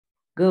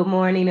Good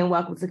morning and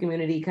welcome to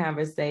Community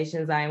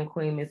Conversations. I am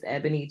Queen Miss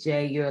Ebony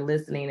J. You're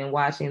listening and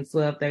watching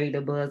 1230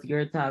 The Buzz,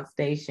 your talk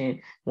station,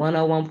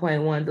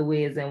 101.1 The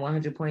Wiz and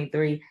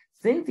 100.3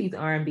 Cincy's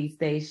R&B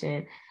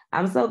station.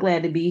 I'm so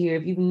glad to be here.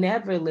 If you've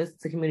never listened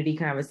to Community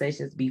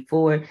Conversations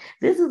before,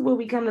 this is where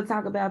we come to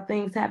talk about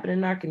things happening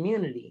in our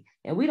community.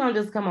 And we don't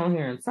just come on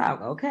here and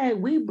talk, okay?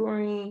 We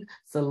bring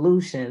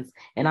solutions.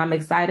 And I'm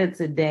excited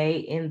today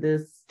in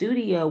the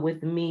studio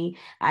with me.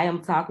 I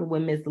am talking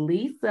with Miss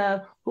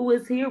Lisa, who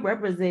is here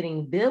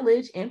representing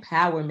Village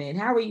Empowerment.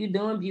 How are you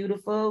doing,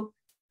 beautiful?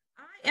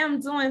 I am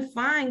doing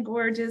fine,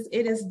 gorgeous.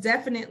 It is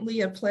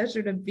definitely a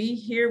pleasure to be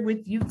here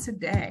with you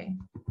today.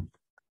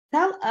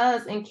 Tell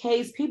us, in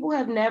case people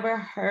have never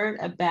heard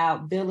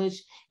about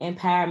Village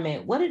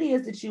Empowerment, what it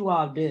is that you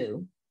all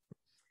do.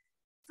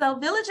 So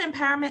Village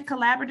Empowerment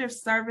Collaborative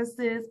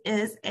Services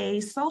is a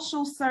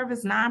social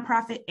service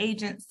nonprofit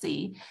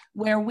agency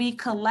where we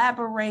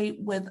collaborate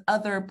with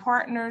other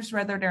partners,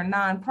 whether they're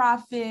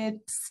nonprofit,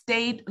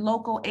 state,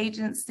 local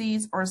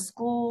agencies, or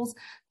schools,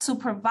 to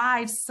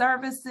provide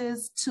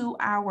services to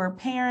our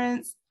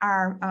parents,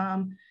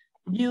 our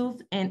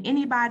youth, and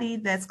anybody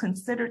that's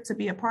considered to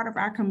be a part of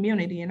our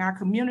community. And our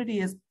community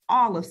is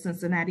all of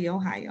Cincinnati,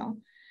 Ohio.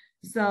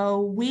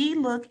 So we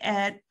look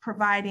at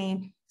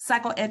providing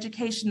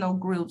psychoeducational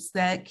groups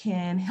that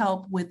can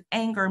help with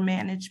anger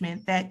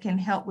management, that can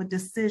help with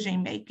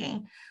decision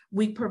making.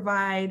 We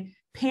provide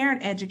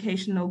parent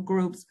educational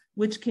groups,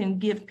 which can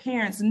give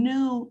parents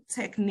new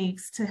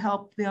techniques to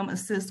help them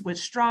assist with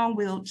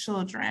strong-willed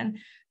children,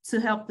 to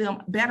help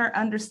them better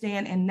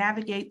understand and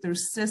navigate through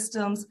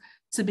systems,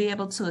 to be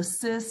able to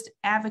assist,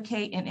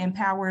 advocate, and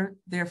empower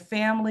their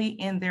family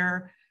and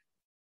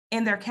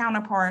their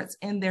counterparts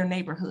in their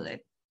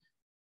neighborhood.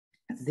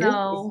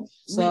 So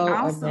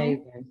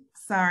amazing.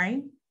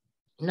 Sorry.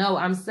 No,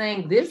 I'm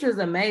saying this is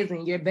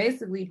amazing. You're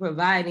basically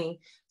providing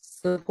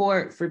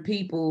support for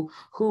people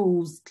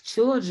whose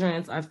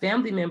children or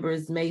family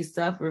members may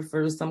suffer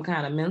for some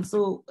kind of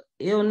mental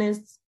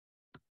illness.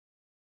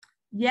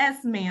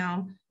 Yes,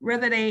 ma'am.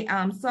 Whether they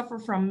suffer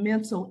from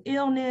mental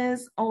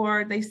illness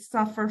or they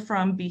suffer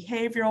from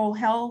behavioral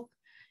health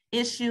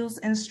issues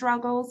and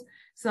struggles.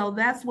 So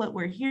that's what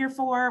we're here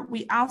for.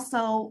 We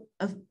also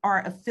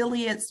are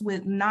affiliates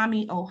with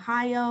NAMI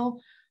Ohio,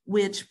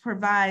 which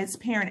provides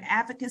parent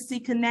advocacy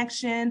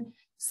connection.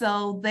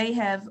 So they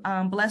have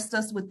blessed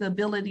us with the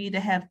ability to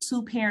have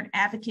 2 parent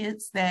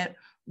advocates that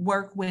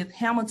work with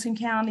Hamilton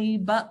County,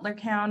 Butler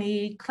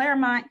County,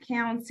 Claremont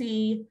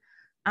County,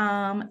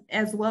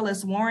 as well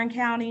as Warren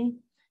County.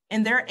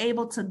 And they're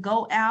able to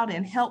go out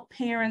and help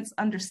parents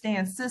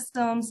understand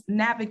systems,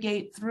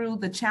 navigate through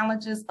the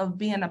challenges of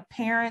being a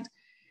parent,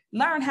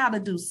 learn how to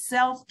do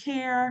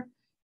self-care,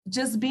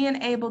 just being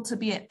able to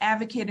be an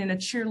advocate and a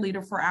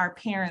cheerleader for our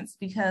parents,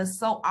 because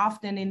so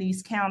often in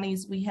these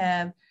counties, we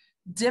have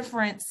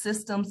different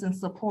systems and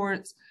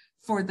supports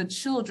for the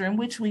children,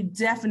 which we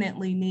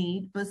definitely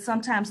need, but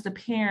sometimes the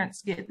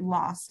parents get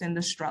lost in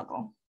the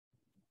struggle.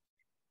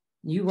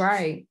 You're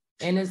right.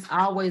 And it's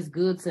always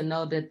good to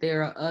know that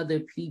there are other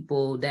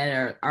people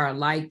that are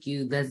like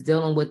you, that's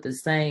dealing with the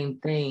same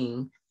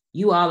thing.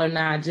 You all are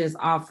not just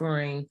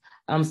offering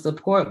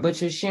support,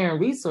 but you're sharing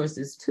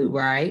resources too,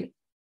 right?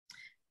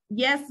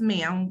 Yes,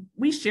 ma'am.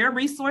 We share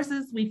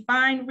resources. We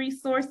find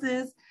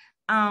resources.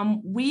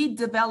 We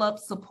develop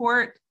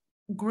support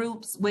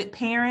groups with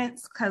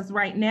parents, because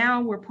right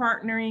now we're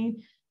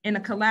partnering in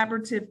a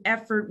collaborative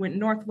effort with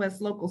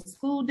Northwest Local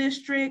School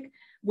District,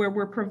 where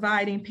we're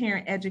providing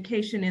parent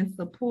education and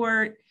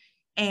support.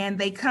 And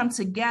they come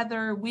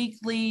together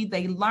weekly,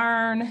 they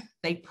learn,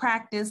 they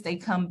practice, they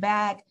come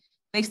back.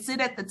 They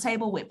sit at the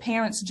table with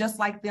parents just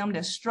like them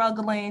that's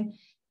struggling.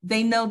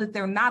 They know that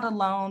they're not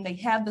alone. They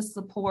have the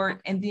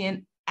support. And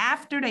then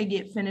after they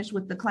get finished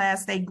with the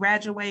class, they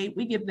graduate.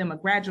 We give them a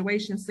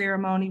graduation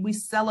ceremony. We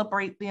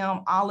celebrate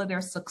them, all of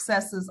their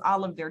successes,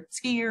 all of their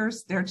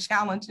tears, their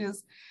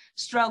challenges,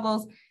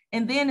 struggles.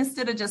 And then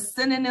instead of just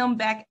sending them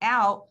back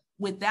out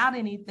without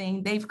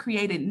anything, they've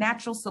created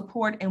natural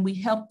support, and we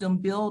help them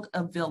build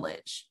a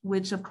village,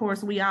 which of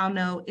course we all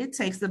know it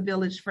takes a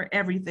village for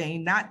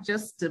everything, not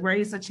just to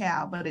raise a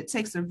child, but it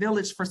takes a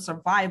village for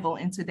survival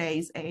in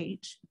today's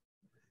age.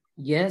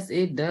 Yes,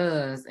 it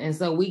does. And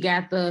so we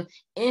got the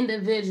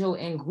individual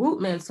and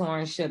group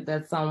mentorship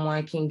that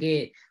someone can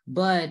get.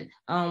 But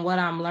what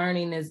I'm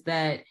learning is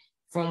that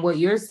from what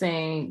you're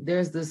saying,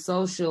 there's the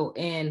social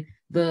and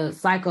the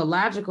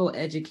psychological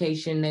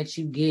education that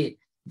you get.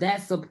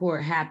 That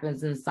support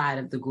happens inside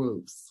of the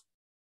groups.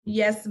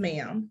 Yes,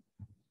 ma'am.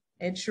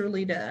 It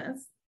truly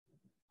does.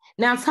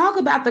 Now talk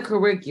about the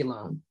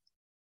curriculum.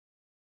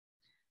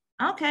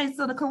 Okay,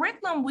 so the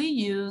curriculum we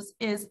use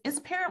is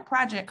parent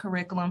project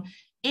curriculum.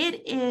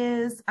 It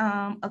is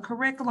a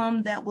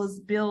curriculum that was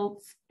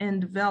built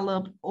and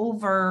developed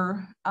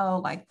over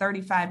like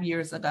 35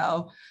 years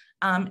ago.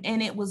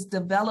 And it was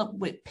developed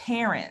with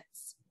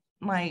parents.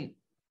 Like,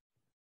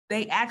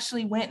 they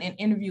actually went and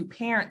interviewed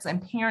parents,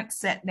 and parents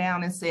sat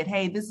down and said,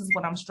 hey, this is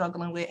what I'm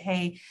struggling with.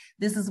 Hey,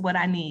 this is what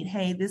I need.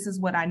 Hey, this is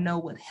what I know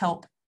would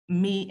help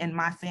me and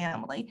my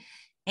family.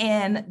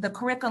 And the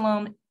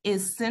curriculum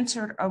is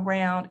centered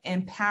around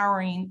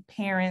empowering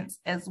parents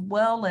as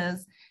well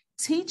as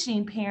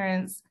teaching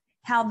parents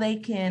how they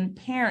can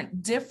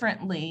parent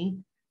differently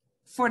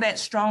for that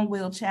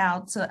strong-willed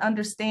child to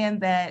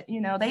understand that, you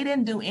know, they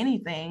didn't do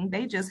anything.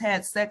 They just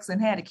had sex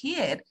and had a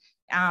kid.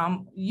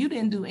 You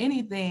didn't do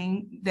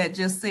anything that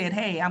just said,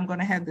 hey, I'm going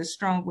to have this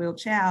strong-willed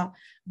child.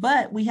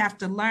 But we have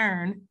to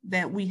learn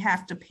that we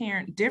have to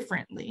parent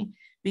differently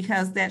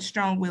because that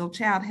strong-willed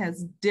child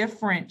has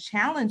different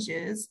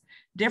challenges,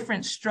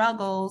 different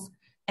struggles,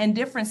 and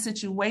different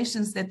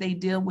situations that they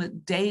deal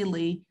with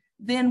daily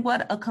than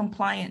what a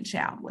compliant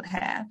child would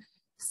have.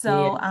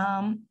 So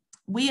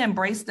we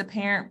embrace the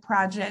parent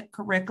project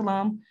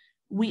curriculum.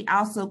 We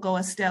also go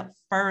a step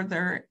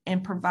further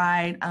and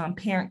provide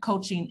parent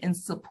coaching and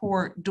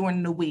support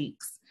during the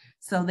weeks.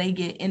 So they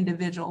get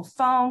individual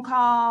phone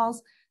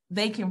calls,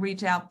 they can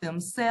reach out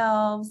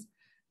themselves.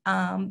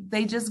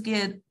 They just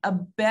get a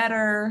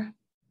better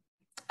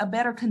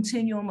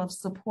continuum of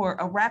support,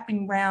 a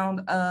wrapping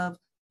round of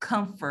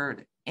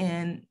comfort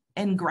and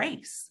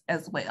grace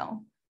as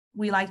well.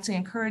 We like to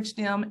encourage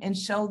them and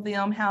show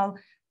them how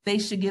they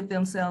should give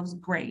themselves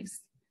grace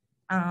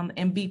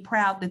and be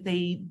proud that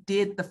they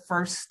did the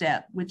first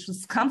step, which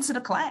was come to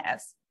the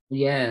class.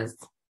 Yes.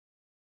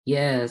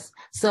 Yes.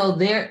 So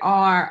there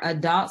are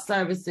adult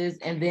services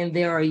and then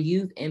there are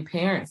youth and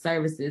parent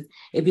services.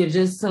 If you're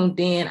just tuned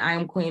in, I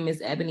am Queen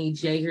Miss Ebony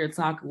J here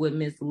talking with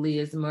Miss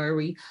Liz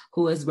Murray,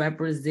 who is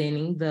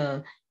representing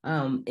the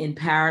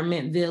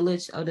Empowerment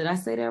Village. Oh, did I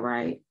say that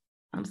right?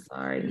 I'm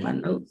sorry. My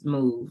notes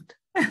moved.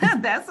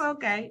 That's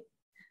okay.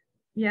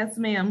 Yes,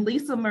 ma'am.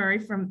 Lisa Murray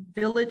from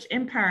Village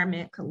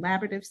Empowerment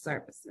Collaborative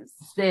Services.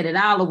 Said it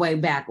all the way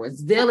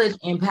backwards. Village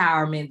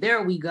Empowerment.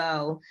 There we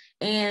go.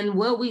 And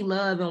what we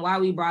love and why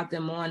we brought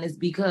them on is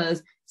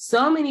because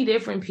so many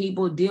different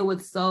people deal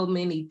with so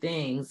many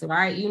things,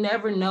 right? You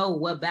never know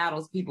what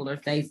battles people are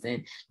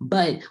facing.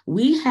 But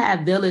we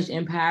have Village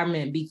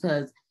Empowerment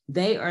because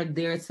they are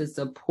there to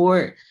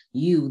support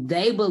you.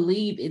 They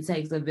believe it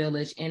takes a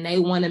village and they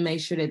want to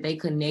make sure that they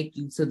connect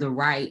you to the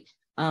right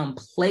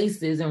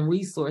places and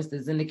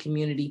resources in the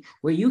community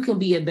where you can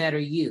be a better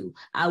you.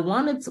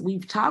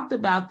 We've talked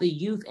about the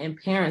youth and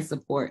parent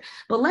support,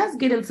 but let's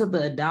get into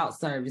the adult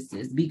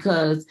services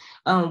because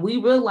we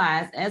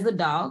realize as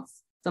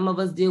adults, some of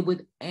us deal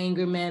with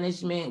anger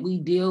management, we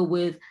deal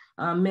with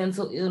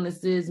mental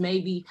illnesses,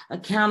 maybe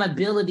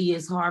accountability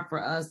is hard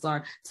for us,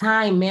 or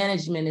time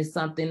management is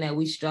something that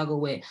we struggle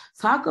with.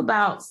 Talk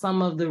about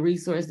some of the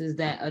resources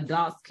that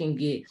adults can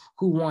get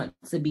who want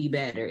to be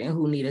better and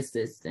who need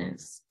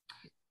assistance.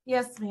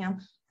 Yes, ma'am.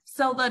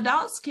 So the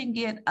adults can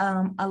get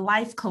a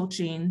life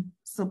coaching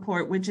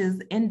support, which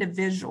is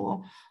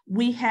individual.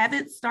 We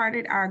haven't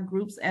started our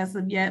groups as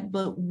of yet,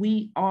 but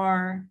we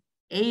are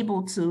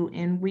able to,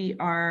 and we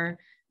are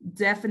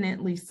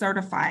definitely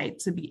certified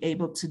to be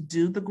able to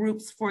do the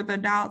groups for the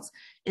adults.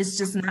 It's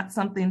just not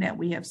something that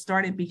we have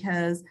started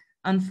because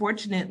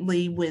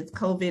unfortunately with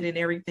COVID and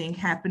everything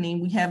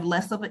happening, we have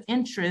less of an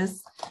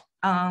interest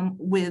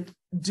with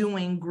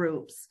doing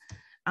groups.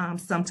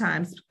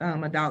 Sometimes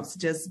adults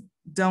just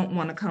don't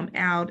want to come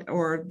out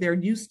or they're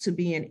used to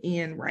being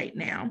in right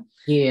now.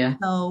 Yeah.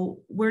 So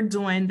we're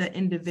doing the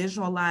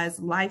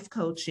individualized life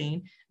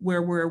coaching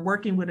where we're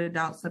working with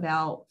adults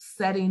about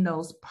setting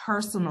those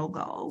personal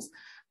goals,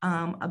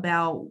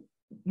 about,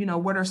 you know,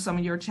 what are some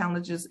of your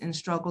challenges and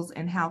struggles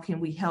and how can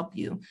we help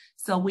you?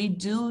 So we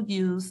do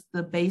use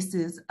the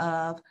basis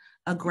of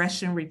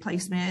aggression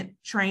replacement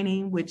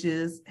training, which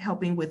is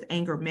helping with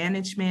anger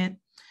management.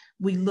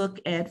 We look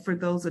at for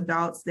those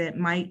adults that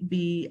might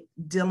be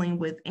dealing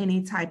with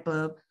any type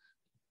of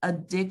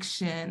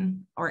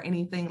addiction or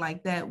anything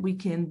like that, we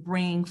can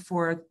bring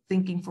forth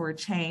thinking for a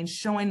change,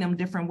 showing them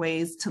different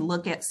ways to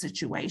look at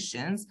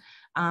situations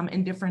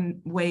and different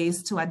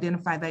ways to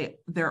identify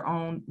their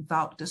own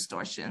thought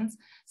distortions.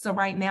 So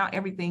right now,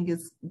 everything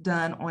is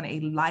done on a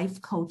life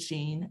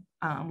coaching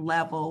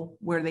level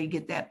where they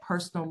get that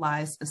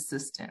personalized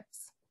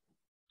assistance.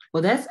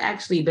 Well, that's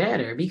actually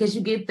better because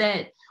you get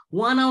that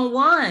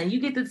one-on-one.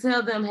 You get to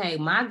tell them, hey,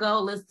 my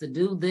goal is to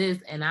do this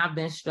and I've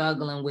been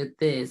struggling with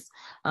this.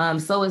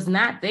 So it's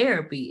not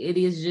therapy. It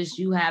is just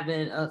you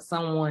having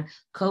someone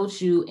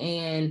coach you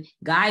and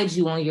guide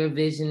you on your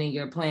vision and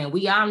your plan.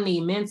 We all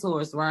need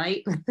mentors,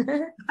 right?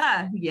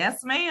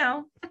 Yes,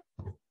 ma'am.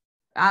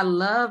 I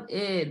love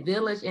it.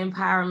 Village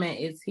Empowerment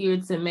is here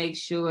to make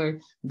sure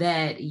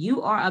that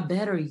you are a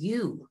better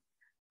you.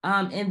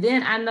 And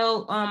then I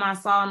know I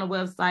saw on the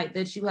website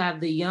that you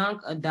have the young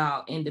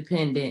adult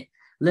independent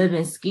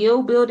living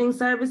skill building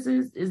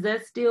services. Is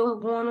that still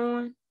going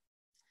on?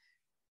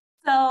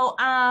 So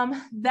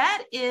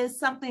that is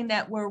something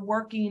that we're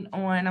working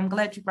on. I'm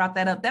glad you brought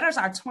that up. That is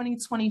our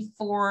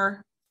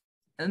 2024.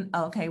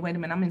 Okay, wait a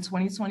minute. I'm in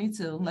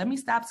 2022. Let me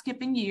stop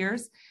skipping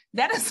years.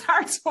 That is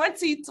our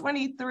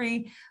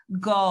 2023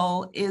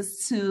 goal,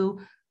 is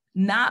to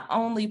not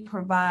only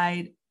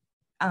provide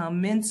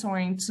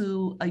mentoring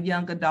to a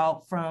young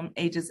adult from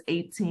ages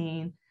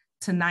 18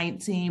 to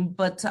 19,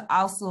 but to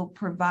also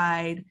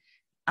provide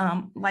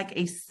like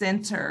a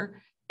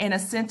center. And a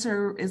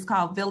center is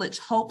called Village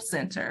Hope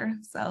Center.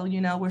 So,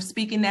 we're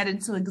speaking that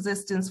into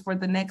existence for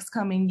the next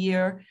coming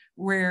year,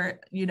 where,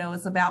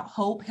 it's about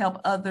hope,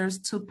 help others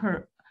to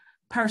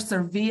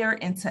persevere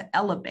and to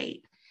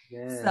elevate.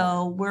 Yeah.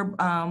 So we're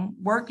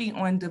working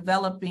on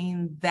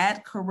developing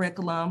that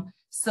curriculum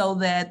so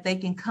that they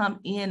can come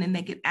in and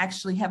they can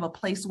actually have a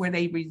place where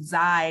they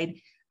reside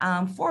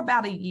for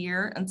about a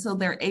year until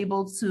they're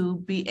able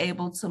to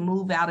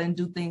move out and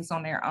do things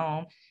on their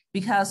own.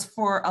 Because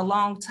for a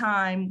long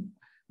time,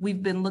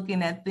 we've been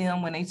looking at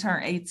them when they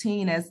turn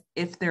 18 as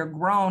if they're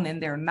grown,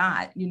 and they're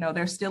not.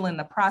 They're still in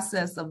the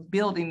process of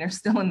building. They're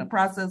still in the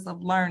process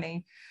of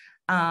learning.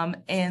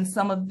 And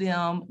some of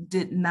them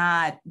did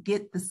not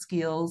get the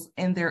skills,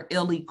 and they're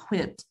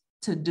ill-equipped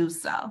to do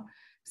so.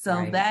 So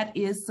right. That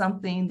is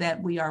something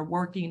that we are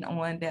working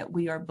on, that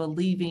we are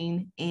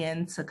believing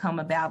in to come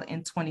about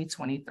in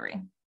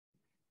 2023.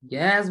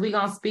 Yes, we're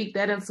going to speak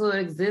that into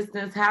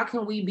existence. How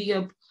can we be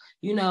a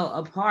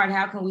part?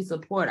 How can we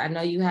support? I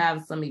know you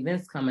have some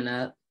events coming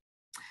up.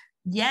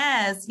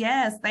 Yes.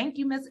 Thank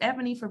you, Miss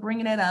Ebony, for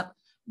bringing it up.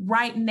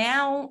 Right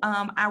now,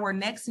 our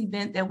next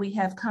event that we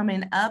have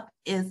coming up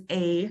is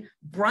a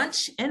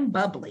brunch and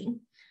bubbly.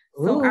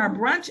 Ooh. So our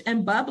brunch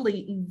and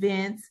bubbly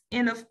event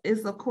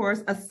is, of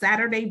course, a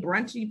Saturday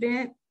brunch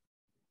event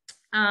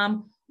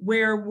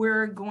where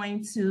we're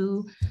going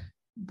to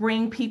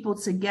bring people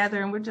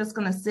together, and we're just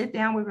going to sit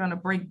down. We're going to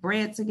break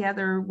bread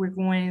together. We're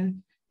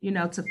going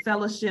to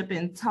fellowship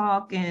and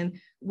talk, and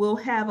we'll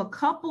have a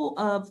couple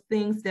of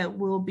things that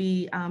we'll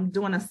be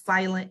doing a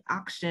silent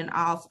auction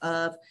off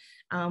of.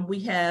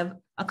 We have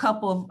a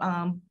couple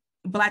of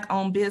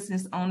Black-owned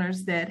business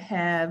owners that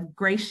have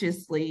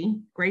graciously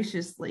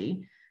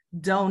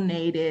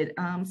donated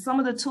some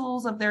of the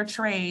tools of their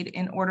trade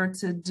in order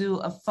to do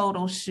a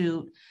photo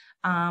shoot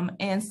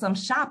and some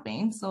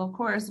shopping. So of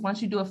course,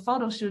 once you do a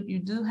photo shoot, you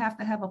do have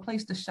to have a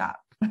place to shop.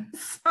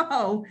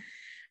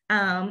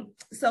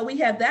 So we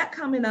have that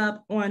coming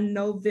up on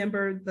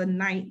November the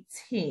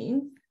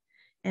 19th,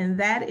 and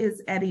that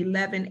is at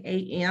 11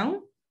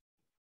 a.m.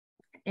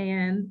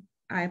 And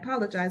I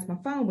apologize, my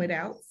phone went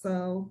out,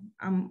 so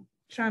I'm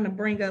trying to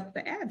bring up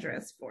the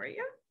address for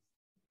you.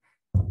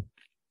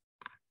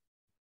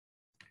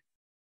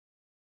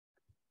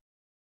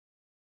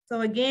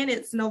 So again,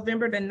 it's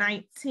November the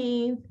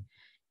 19th,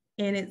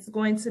 and it's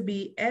going to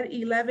be at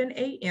 11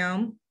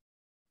 a.m.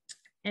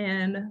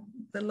 And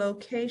the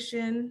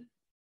location,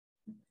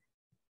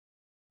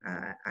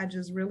 I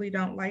just really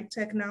don't like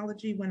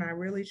technology when I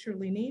really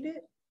truly need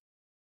it,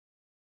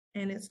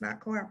 and it's not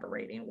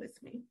cooperating with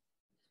me.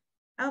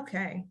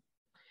 Okay,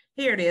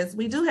 here it is.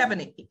 We do have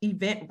an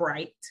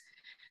Eventbrite,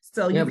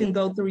 so you can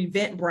go through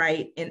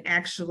Eventbrite and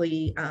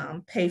actually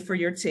pay for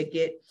your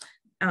ticket.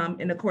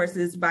 And of course,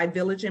 it's by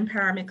Village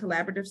Empowerment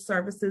Collaborative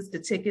Services. The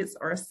tickets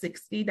are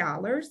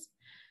 $60.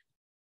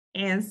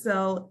 And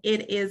so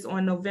it is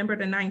on November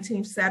the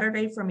 19th,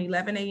 Saturday, from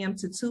 11 a.m.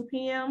 to 2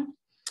 p.m.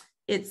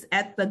 It's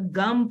at the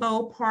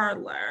Gumbo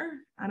Parlor.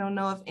 I don't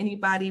know if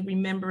anybody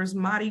remembers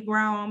Mardi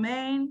Gras on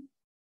Main,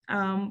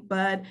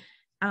 but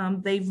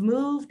they've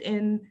moved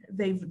and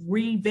they've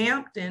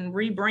revamped and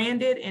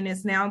rebranded, and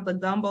it's now the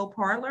Gumbo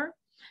Parlor.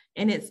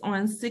 And it's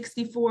on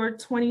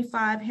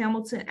 6425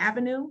 Hamilton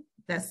Avenue.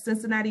 That's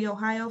Cincinnati,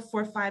 Ohio,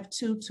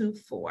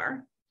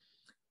 45224.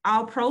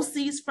 All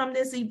proceeds from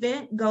this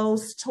event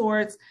goes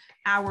towards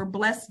our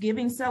Blessed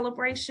Giving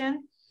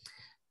celebration.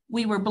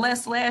 We were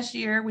blessed last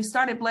year. We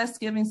started Blessed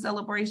Giving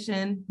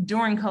celebration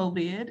during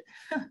COVID,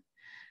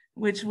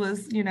 which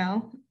was,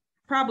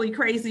 probably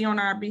crazy on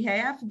our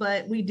behalf,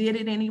 but we did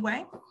it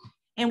anyway.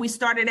 And we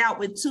started out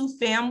with 2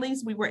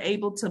 families. We were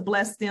able to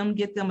bless them,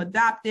 get them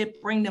adopted,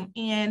 bring them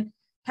in,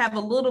 have a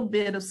little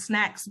bit of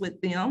snacks with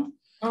them.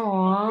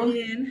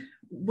 Aww. And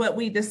what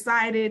we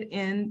decided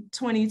in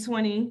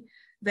 2020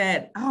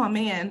 that, oh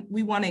man,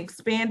 we want to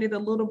expand it a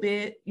little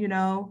bit,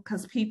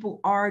 because people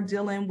are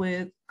dealing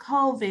with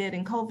COVID,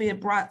 and COVID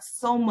brought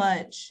so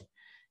much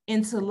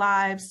into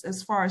lives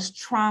as far as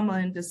trauma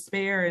and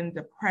despair and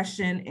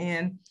depression.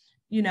 And,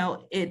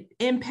 it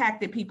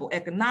impacted people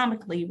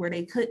economically where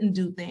they couldn't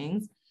do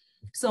things.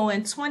 So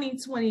in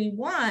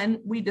 2021,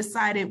 we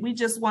decided we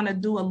just want to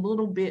do a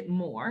little bit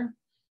more.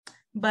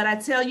 But I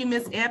tell you,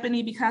 Miss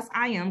Ebony, because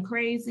I am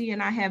crazy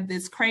and I have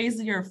this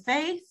crazier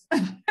faith,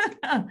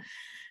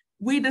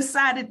 we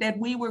decided that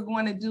we were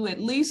going to do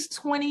at least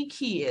 20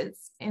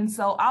 kids. And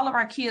so all of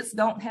our kids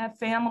don't have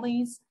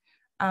families.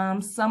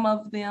 Some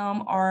of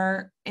them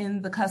are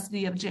in the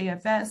custody of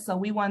JFS. So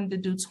we wanted to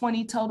do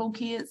 20 total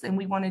kids, and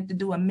we wanted to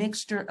do a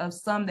mixture of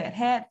some that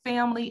had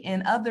family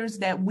and others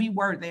that we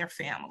were their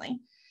family.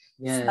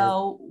 Yes.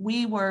 So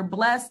we were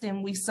blessed,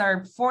 and we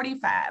served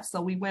 45.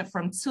 So we went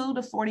from 2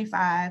 to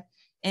 45.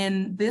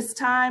 And this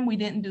time we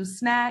didn't do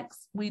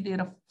snacks. We did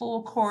a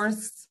full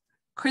course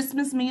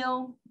Christmas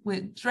meal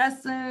with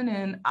dressing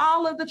and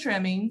all of the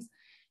trimmings.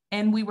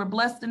 And we were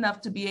blessed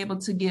enough to be able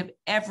to give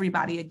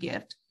everybody a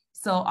gift.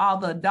 So all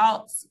the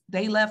adults,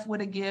 they left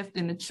with a gift,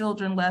 and the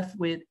children left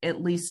with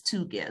at least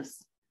 2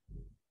 gifts.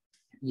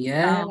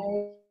 Yeah.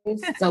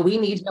 So we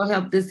need your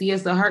help this year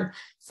so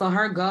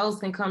her goals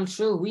can come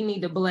true. We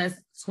need to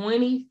bless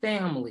 20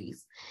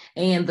 families.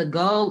 And the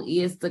goal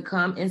is to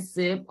come and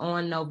sip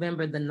on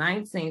November the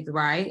 19th,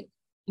 right?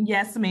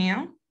 Yes,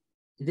 ma'am.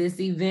 This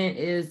event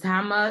is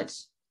how much?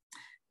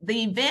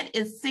 The event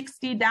is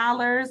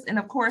 $60. And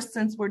of course,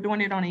 since we're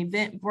doing it on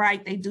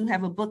Eventbrite, they do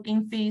have a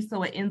booking fee.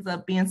 So it ends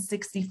up being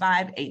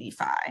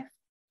 $65.85.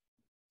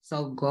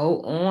 So go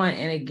on.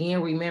 And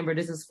again, remember,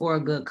 this is for a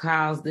good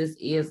cause. This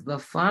is the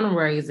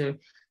fundraiser to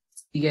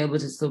be able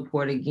to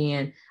support,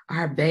 again,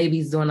 our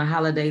babies during the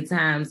holiday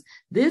times.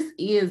 This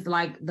is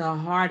like the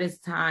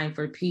hardest time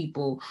for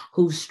people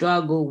who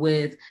struggle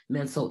with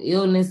mental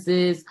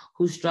illnesses,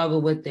 who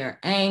struggle with their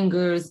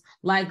angers.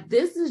 Like,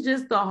 this is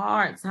just a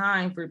hard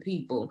time for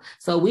people.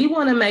 So we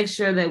want to make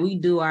sure that we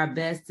do our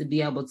best to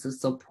be able to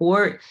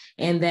support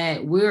and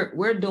that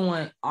we're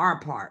doing our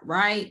part,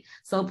 right?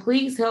 So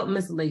please help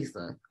Miss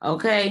Lisa,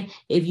 okay?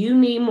 If you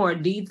need more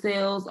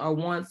details or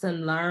want to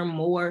learn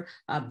more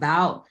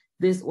about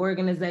this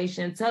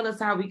organization, tell us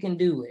how we can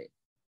do it.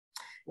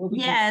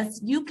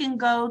 Yes, you can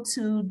go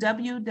to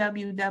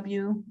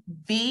www.V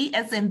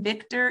as in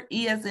Victor,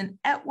 E as in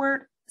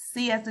Edward,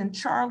 C as in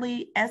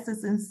Charlie, S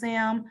as in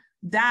Sam,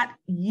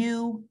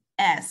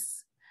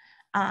 .us.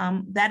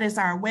 That is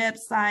our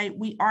website.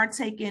 We are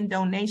taking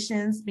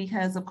donations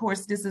because, of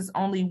course, this is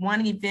only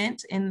one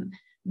event, and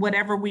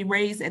whatever we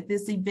raise at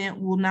this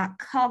event will not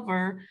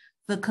cover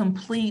the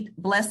complete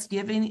Blessed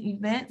Giving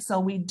event. So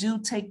we do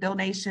take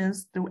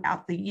donations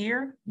throughout the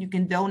year. You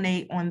can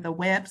donate on the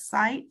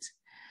website.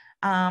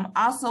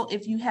 Also,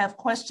 if you have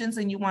questions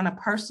and you want to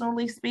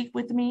personally speak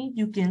with me,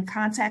 you can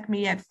contact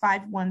me at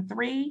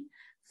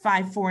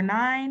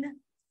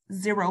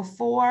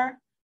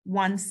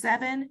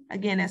 513-549-0417.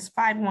 Again, it's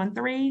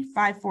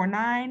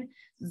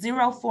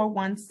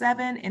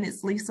 513-549-0417, and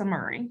it's Lisa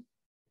Murray.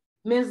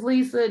 Ms.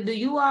 Lisa, do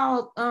you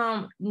all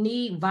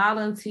need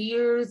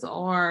volunteers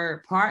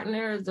or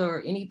partners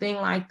or anything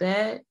like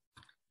that?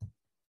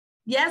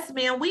 Yes,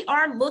 ma'am. We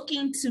are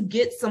looking to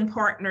get some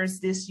partners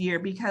this year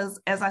because,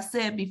 as I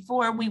said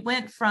before, we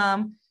went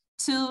from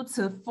 2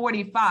 to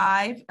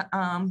 45.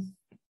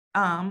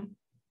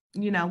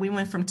 We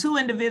went from 2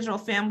 individual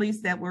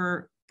families that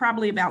were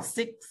probably about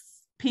 6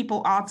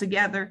 people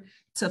altogether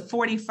to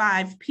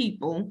 45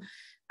 people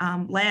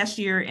last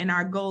year. And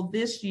our goal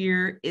this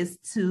year is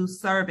to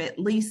serve at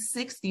least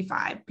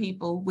 65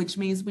 people, which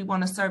means we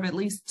want to serve at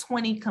least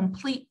 20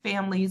 complete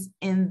families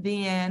and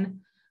then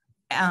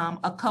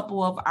a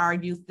couple of our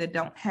youth that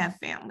don't have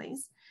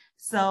families.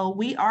 So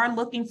we are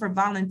looking for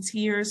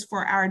volunteers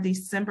for our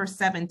December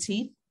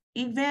 17th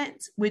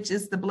event, which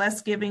is the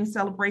Blessed Giving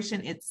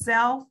celebration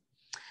itself.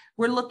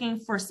 We're looking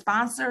for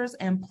sponsors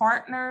and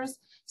partners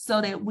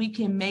so that we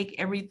can make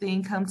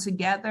everything come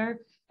together,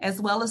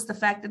 as well as the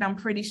fact that I'm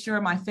pretty sure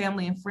my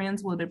family and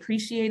friends would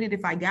appreciate it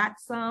if I got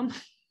some.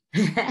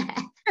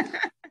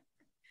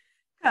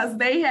 Because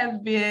they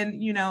have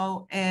been,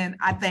 and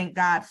I thank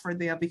God for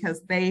them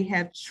because they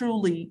have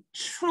truly,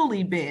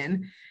 truly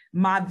been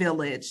my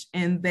village,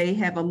 and they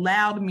have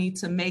allowed me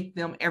to make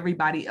them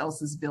everybody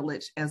else's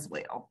village as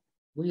well.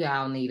 We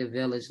all need a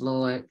village,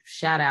 Lord.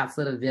 Shout out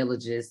to the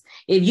villages.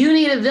 If you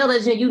need a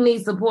village and you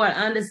need support,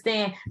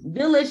 understand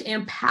village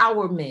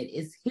empowerment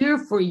is here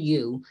for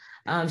you.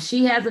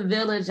 She has a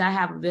village. I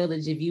have a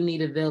village. If you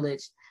need a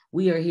village,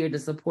 we are here to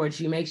support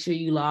you. Make sure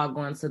you log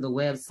on to the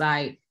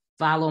website,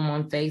 follow them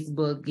on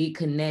Facebook, get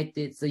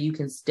connected so you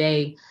can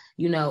stay,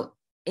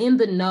 in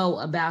the know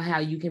about how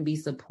you can be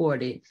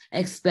supported,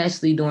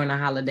 especially during the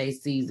holiday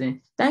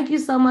season. Thank you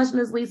so much,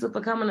 Ms. Lisa,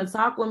 for coming to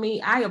talk with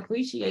me. I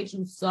appreciate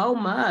you so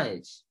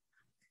much.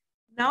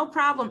 No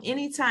problem.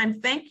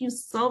 Anytime. Thank you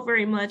so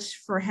very much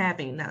for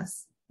having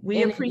us.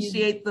 We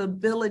appreciate the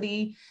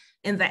ability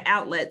and the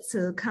outlet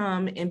to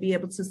come and be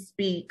able to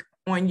speak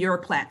on your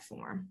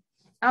platform.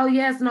 Oh,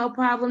 yes, no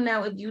problem.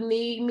 Now, if you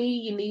need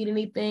me, you need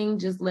anything,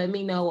 just let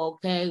me know,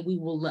 okay? I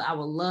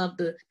would love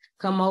to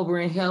come over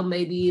and help,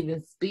 maybe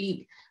even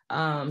speak,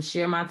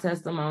 share my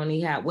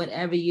testimony,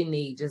 whatever you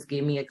need, just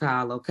give me a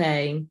call,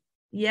 okay?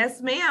 Yes,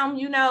 ma'am.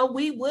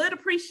 We would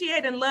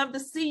appreciate and love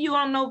to see you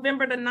on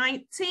November the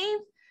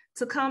 19th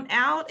to come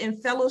out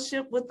and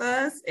fellowship with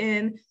us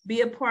and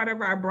be a part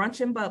of our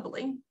brunch and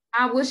bubbly.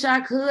 I wish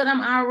I could.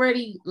 I'm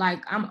already,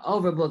 I'm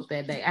overbooked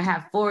that day. I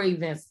have 4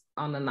 events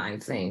on the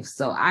 19th,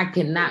 so I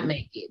cannot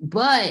make it.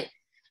 But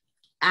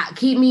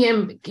keep me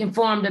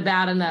informed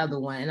about another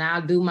one, and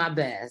I'll do my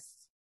best.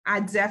 I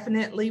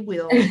definitely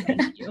will.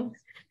 Thank you.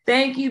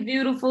 Thank you,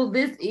 beautiful.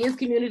 This is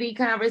Community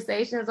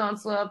Conversations on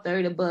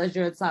 1230 The Buzz,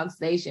 your talk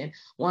station,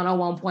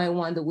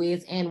 101.1 The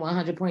Wiz and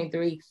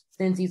 100.3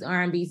 Cincy's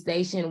R&B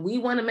station. We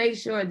want to make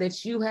sure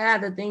that you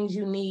have the things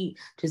you need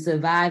to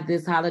survive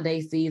this holiday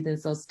season,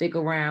 so stick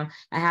around.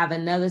 I have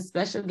another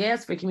special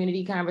guest for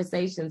Community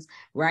Conversations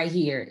right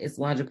here. It's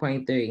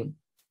 100.3.